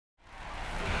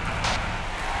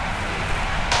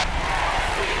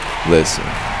Listen,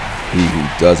 he who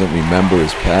doesn't remember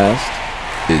his past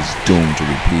is doomed to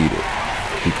repeat it.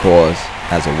 Because,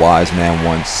 as a wise man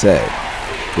once said,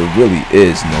 there really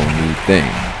is no new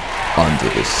thing under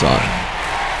the sun.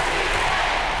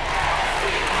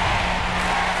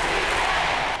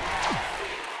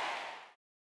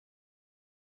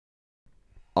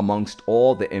 Amongst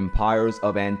all the empires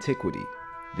of antiquity,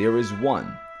 there is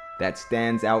one that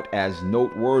stands out as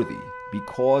noteworthy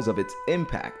because of its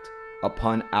impact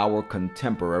upon our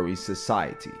contemporary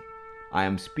society. I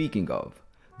am speaking of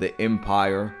the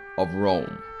Empire of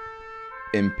Rome.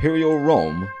 Imperial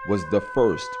Rome was the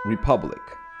first republic,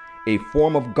 a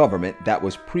form of government that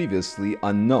was previously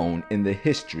unknown in the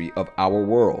history of our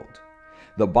world.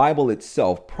 The Bible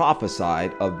itself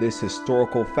prophesied of this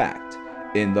historical fact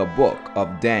in the book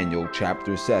of Daniel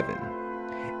chapter 7.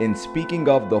 In speaking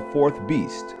of the fourth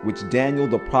beast, which Daniel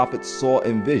the prophet saw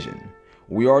in vision,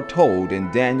 we are told in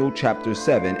Daniel chapter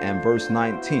 7 and verse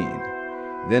 19,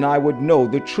 "Then I would know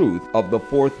the truth of the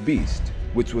fourth beast,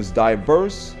 which was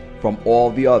diverse from all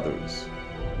the others."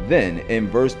 Then in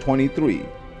verse 23,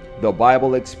 the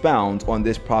Bible expounds on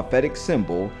this prophetic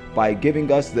symbol by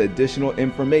giving us the additional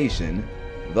information.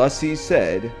 Thus he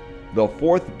said, "The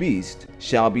fourth beast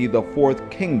shall be the fourth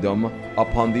kingdom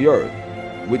upon the earth,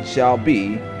 which shall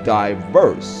be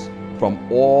diverse from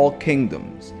all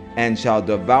kingdoms, and shall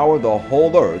devour the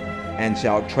whole earth, and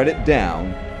shall tread it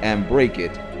down and break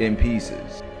it in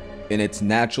pieces." In its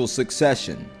natural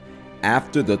succession,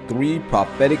 after the three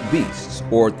prophetic beasts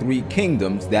or three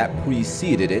kingdoms that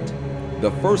preceded it,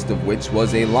 the first of which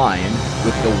was a lion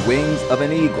with the wings of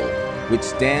an eagle, which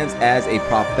stands as a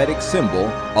prophetic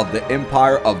symbol of the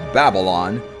empire of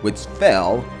Babylon, which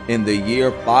fell in the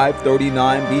year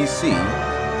 539 BC,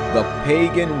 the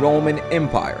pagan Roman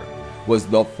Empire was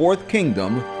the fourth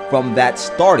kingdom from that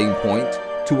starting point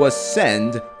to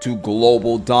ascend to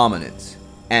global dominance.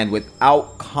 And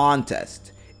without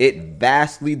contest, it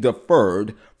vastly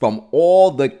differed from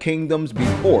all the kingdoms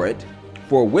before it,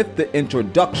 for with the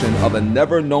introduction of a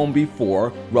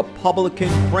never-known-before republican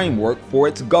framework for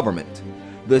its government,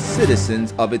 the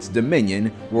citizens of its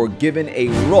dominion were given a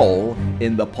role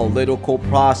in the political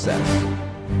process.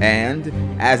 And,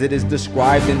 as it is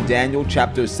described in Daniel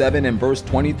chapter 7 and verse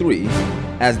 23,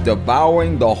 as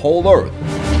devouring the whole earth,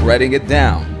 treading it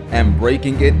down, and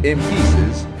breaking it in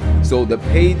pieces, so the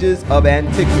pages of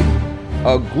antiquity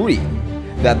agree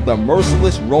that the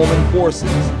merciless Roman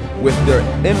forces, with their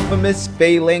infamous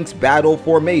phalanx battle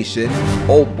formation,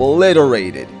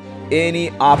 obliterated any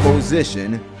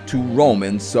opposition to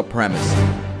Roman supremacy.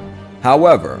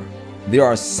 However, there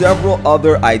are several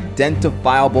other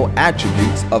identifiable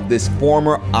attributes of this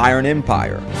former Iron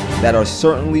Empire that are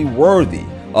certainly worthy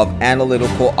of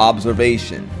analytical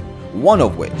observation, one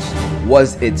of which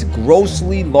was its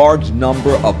grossly large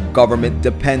number of government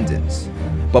dependents.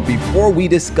 But before we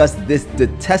discuss this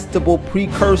detestable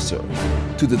precursor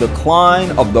to the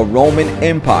decline of the Roman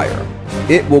Empire,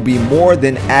 it will be more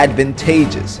than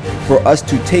advantageous for us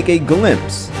to take a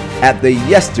glimpse at the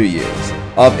yesteryears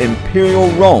of Imperial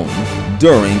Rome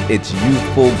during its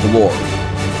youthful glory.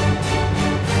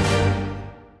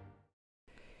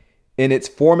 In its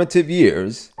formative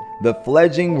years, the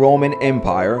fledgling Roman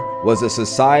Empire was a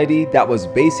society that was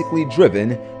basically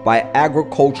driven by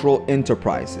agricultural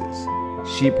enterprises.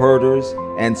 Sheep herders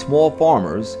and small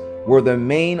farmers were the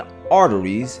main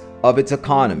arteries of its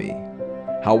economy.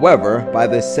 However, by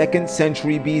the 2nd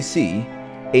century BC,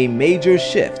 a major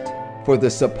shift for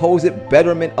the supposed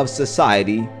betterment of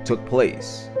society took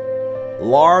place.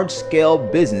 Large-scale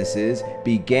businesses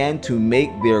began to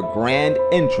make their grand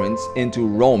entrance into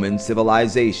Roman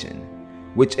civilization,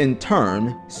 which in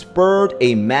turn spurred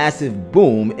a massive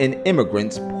boom in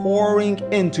immigrants pouring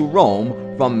into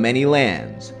Rome from many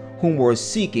lands, whom were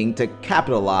seeking to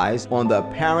capitalize on the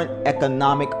apparent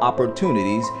economic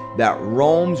opportunities that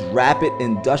Rome's rapid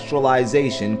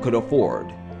industrialization could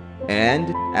afford.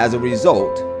 And as a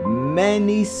result,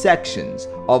 many sections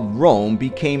of Rome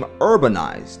became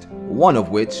urbanized, one of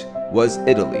which was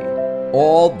Italy.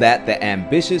 All that the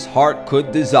ambitious heart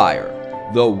could desire,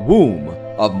 the womb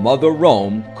of Mother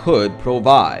Rome could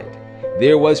provide.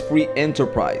 There was free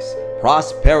enterprise,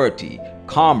 prosperity,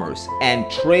 commerce, and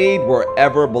trade were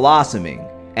ever blossoming.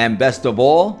 And best of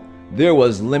all, there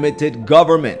was limited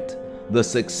government. The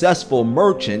successful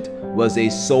merchant was a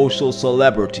social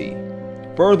celebrity.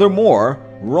 Furthermore,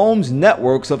 Rome's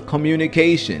networks of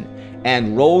communication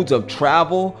and roads of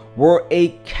travel were a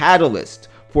catalyst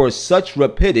for such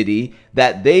rapidity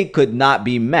that they could not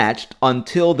be matched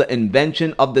until the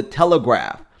invention of the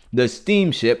telegraph, the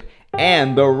steamship,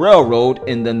 and the railroad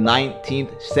in the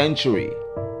 19th century.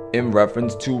 In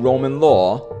reference to Roman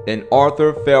law, in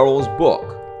Arthur Farrell's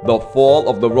book, The Fall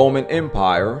of the Roman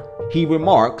Empire, he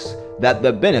remarks that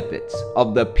the benefits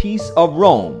of the Peace of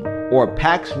Rome, or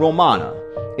Pax Romana,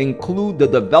 include the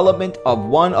development of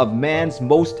one of man's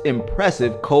most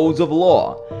impressive codes of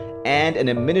law and an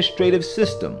administrative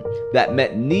system that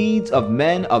met needs of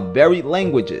men of varied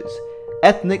languages,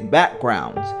 ethnic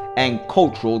backgrounds, and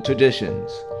cultural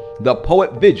traditions. The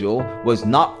poet Virgil was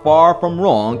not far from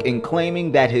wrong in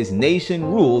claiming that his nation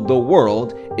ruled the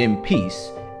world in peace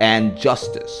and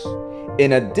justice.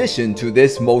 In addition to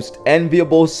this most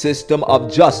enviable system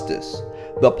of justice,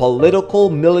 the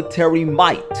political military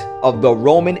might of the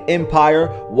Roman Empire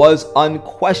was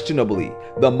unquestionably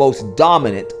the most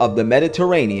dominant of the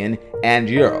Mediterranean and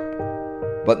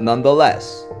Europe. But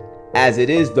nonetheless, as it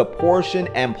is the portion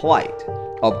and plight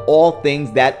of all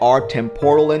things that are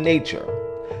temporal in nature,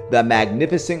 the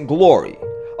magnificent glory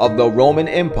of the Roman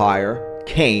Empire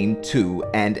came to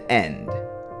an end.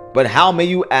 But how, may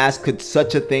you ask, could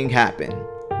such a thing happen?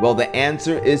 Well, the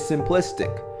answer is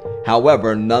simplistic,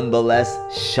 however, nonetheless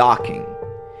shocking.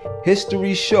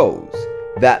 History shows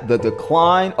that the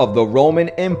decline of the Roman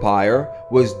Empire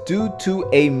was due to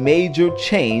a major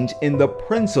change in the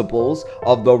principles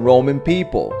of the Roman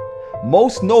people.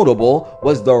 Most notable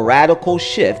was the radical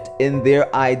shift in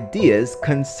their ideas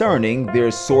concerning their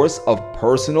source of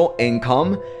personal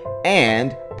income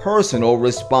and personal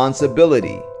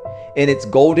responsibility. In its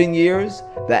golden years,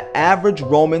 the average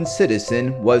Roman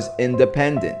citizen was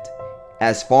independent.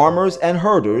 As farmers and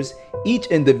herders, each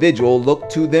individual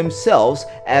looked to themselves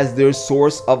as their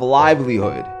source of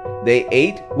livelihood. They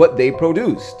ate what they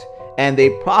produced, and they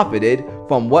profited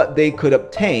from what they could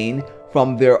obtain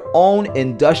from their own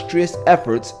industrious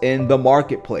efforts in the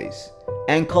marketplace.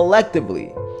 And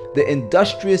collectively, the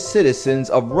industrious citizens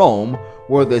of Rome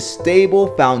were the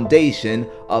stable foundation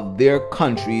of their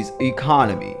country's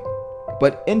economy.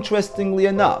 But interestingly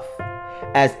enough,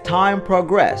 as time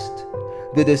progressed,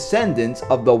 the descendants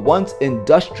of the once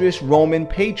industrious Roman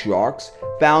patriarchs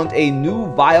found a new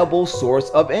viable source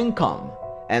of income,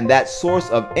 and that source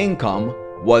of income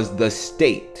was the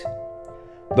state.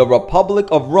 The Republic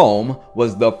of Rome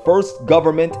was the first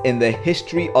government in the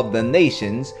history of the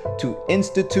nations to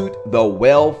institute the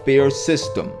welfare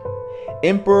system.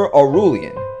 Emperor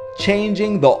Aurelian,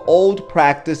 changing the old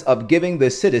practice of giving the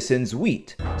citizens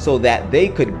wheat so that they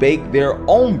could bake their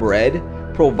own bread,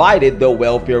 provided the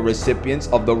welfare recipients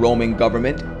of the Roman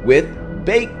government with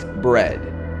baked bread.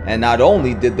 And not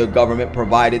only did the government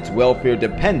provide its welfare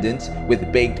dependents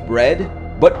with baked bread,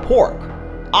 but pork,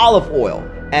 olive oil,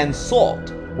 and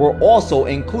salt were also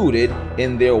included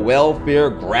in their welfare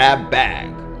grab bag.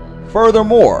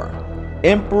 Furthermore,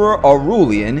 Emperor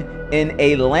Aurelian, in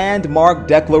a landmark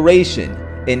declaration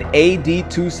in AD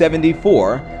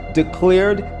 274,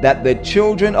 declared that the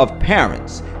children of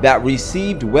parents that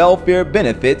received welfare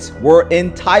benefits were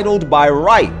entitled by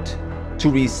right to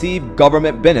receive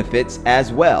government benefits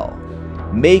as well,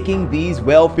 making these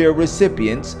welfare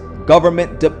recipients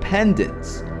government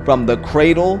dependents from the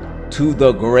cradle to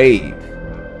the grave.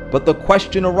 But the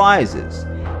question arises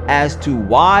as to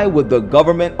why would the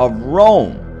government of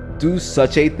Rome do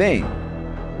such a thing?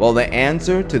 Well, the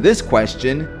answer to this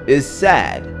question is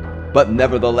sad, but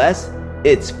nevertheless,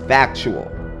 it's factual.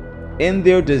 In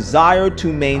their desire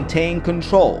to maintain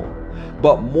control,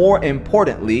 but more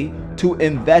importantly, to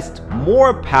invest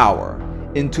more power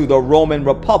into the Roman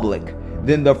Republic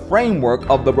than the framework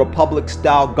of the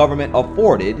Republic-style government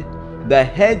afforded, the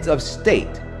heads of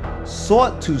state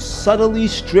sought to subtly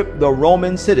strip the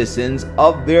Roman citizens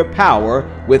of their power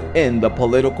within the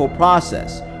political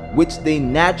process, which they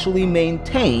naturally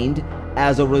maintained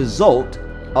as a result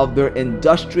of their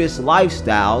industrious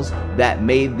lifestyles that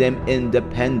made them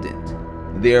independent.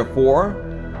 Therefore,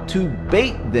 to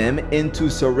bait them into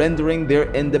surrendering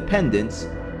their independence,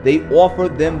 they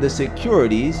offered them the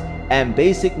securities and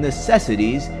basic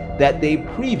necessities that they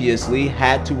previously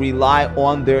had to rely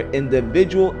on their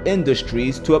individual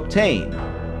industries to obtain,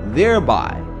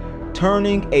 thereby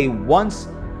turning a once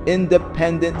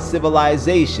independent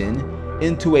civilization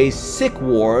into a sick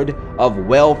ward of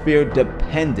welfare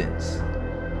dependence.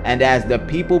 And as the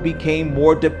people became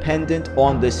more dependent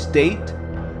on the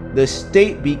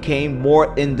state became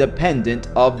more independent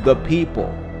of the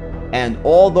people. And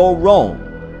although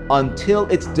Rome, until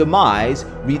its demise,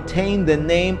 retained the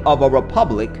name of a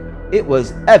republic, it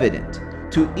was evident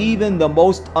to even the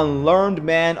most unlearned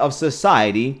man of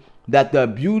society that the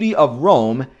beauty of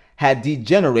Rome had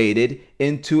degenerated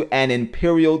into an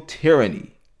imperial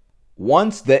tyranny.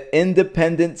 Once the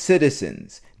independent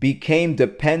citizens became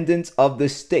dependents of the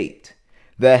state,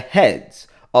 the heads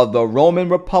of the Roman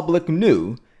Republic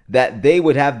knew that they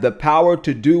would have the power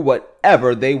to do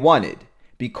whatever they wanted,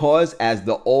 because as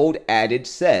the old adage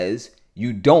says,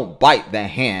 you don't bite the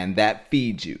hand that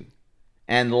feeds you.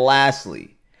 And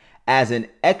lastly, as an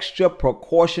extra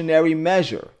precautionary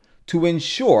measure to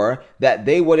ensure that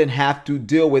they wouldn't have to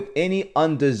deal with any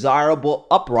undesirable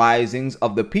uprisings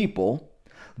of the people,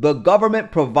 the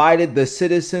government provided the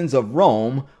citizens of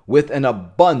Rome with an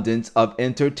abundance of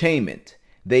entertainment.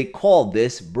 They called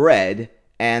this bread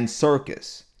and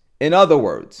circus. In other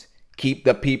words, keep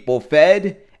the people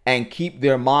fed and keep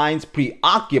their minds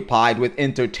preoccupied with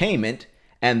entertainment,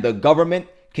 and the government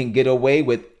can get away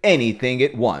with anything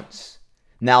it wants.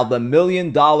 Now, the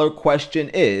million-dollar question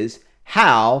is,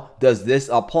 how does this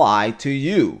apply to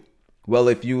you? Well,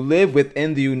 if you live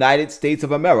within the United States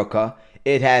of America,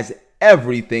 it has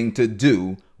everything to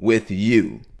do with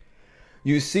you.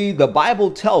 You see, the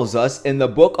Bible tells us in the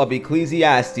book of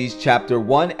Ecclesiastes chapter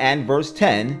 1 and verse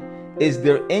 10, "Is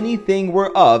there anything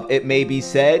whereof it may be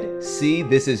said, See,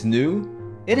 this is new?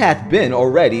 It hath been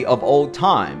already of old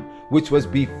time, which was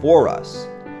before us."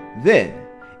 Then,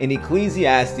 in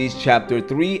Ecclesiastes chapter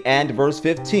 3 and verse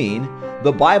 15,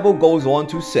 the Bible goes on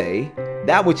to say,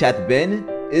 "That which hath been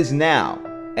is now,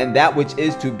 and that which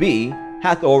is to be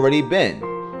hath already been,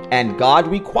 and God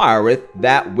requireth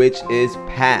that which is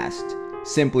past."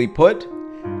 Simply put,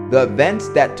 the events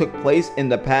that took place in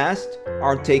the past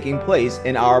are taking place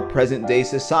in our present day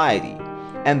society,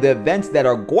 and the events that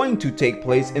are going to take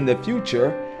place in the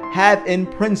future have in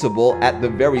principle, at the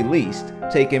very least,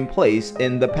 taken place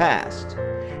in the past.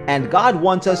 And God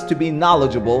wants us to be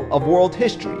knowledgeable of world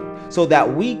history so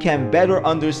that we can better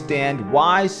understand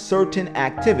why certain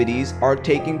activities are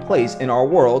taking place in our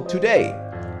world today,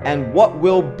 and what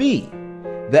will be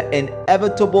the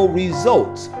inevitable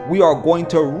results we are going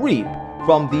to reap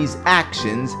from these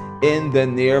actions in the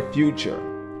near future.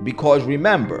 Because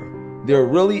remember, there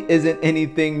really isn't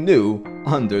anything new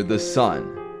under the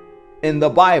sun. In the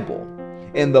Bible,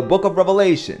 in the book of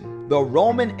Revelation, the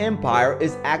Roman Empire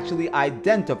is actually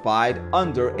identified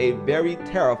under a very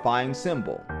terrifying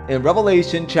symbol. In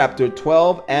Revelation chapter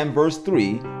 12 and verse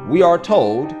 3, we are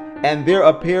told, "And there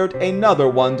appeared another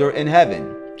wonder in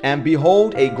heaven, and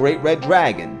behold, a great red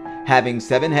dragon, having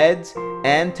 7 heads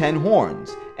and 10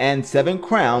 horns, and 7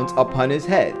 crowns upon his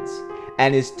heads.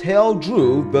 And his tail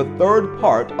drew the 3rd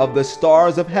part of the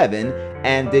stars of heaven,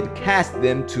 and did cast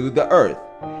them to the earth.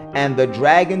 And the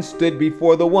dragon stood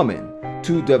before the woman,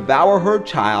 to devour her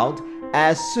child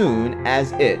as soon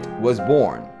as it was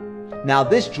born." Now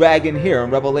this dragon here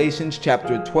in Revelation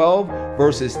chapter 12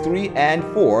 verses 3 and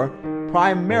 4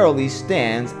 primarily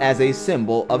stands as a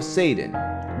symbol of Satan.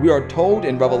 We are told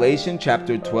in Revelation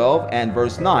chapter 12 and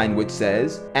verse 9, which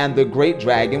says, "And the great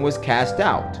dragon was cast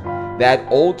out, that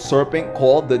old serpent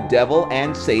called the devil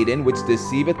and Satan, which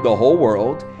deceiveth the whole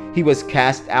world. He was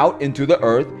cast out into the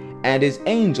earth, and his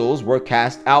angels were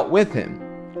cast out with him."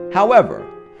 However,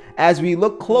 as we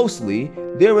look closely,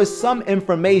 there is some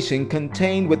information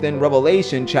contained within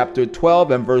Revelation chapter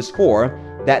 12 and verse 4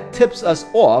 that tips us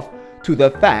off to the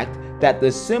fact that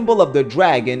the symbol of the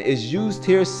dragon is used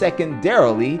here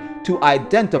secondarily to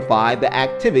identify the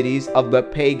activities of the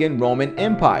pagan Roman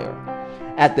Empire.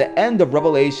 At the end of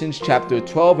Revelation chapter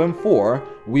 12 and 4,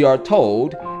 we are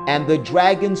told, "And the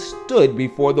dragon stood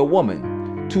before the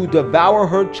woman, to devour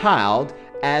her child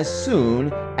as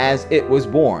soon as it was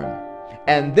born."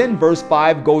 And then verse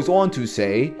 5 goes on to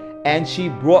say, "And she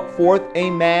brought forth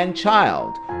a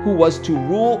man-child, who was to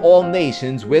rule all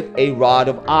nations with a rod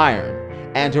of iron.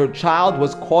 And her child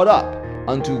was caught up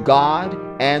unto God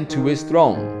and to his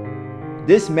throne."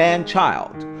 This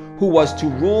man-child, who was to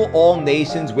rule all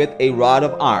nations with a rod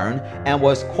of iron, and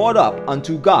was caught up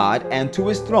unto God and to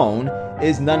his throne,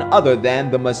 is none other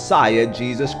than the Messiah,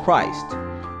 Jesus Christ.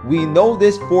 We know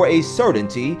this for a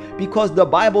certainty because the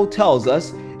Bible tells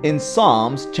us in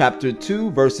Psalms chapter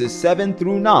 2 verses 7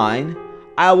 through 9,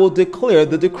 "I will declare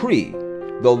the decree.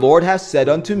 The Lord hath said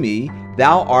unto me,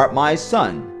 Thou art my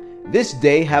son. This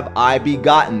day have I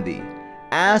begotten thee.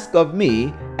 Ask of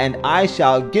me, and I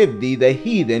shall give thee the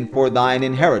heathen for thine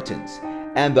inheritance,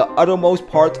 and the uttermost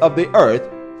parts of the earth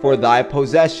for thy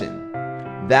possession.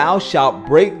 Thou shalt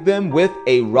break them with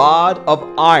a rod of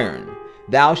iron.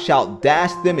 Thou shalt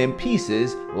dash them in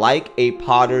pieces like a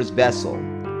potter's vessel."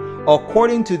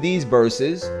 According to these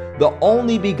verses, the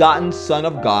only begotten Son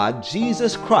of God,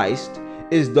 Jesus Christ,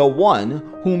 is the one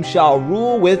whom shall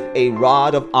rule with a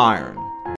rod of iron.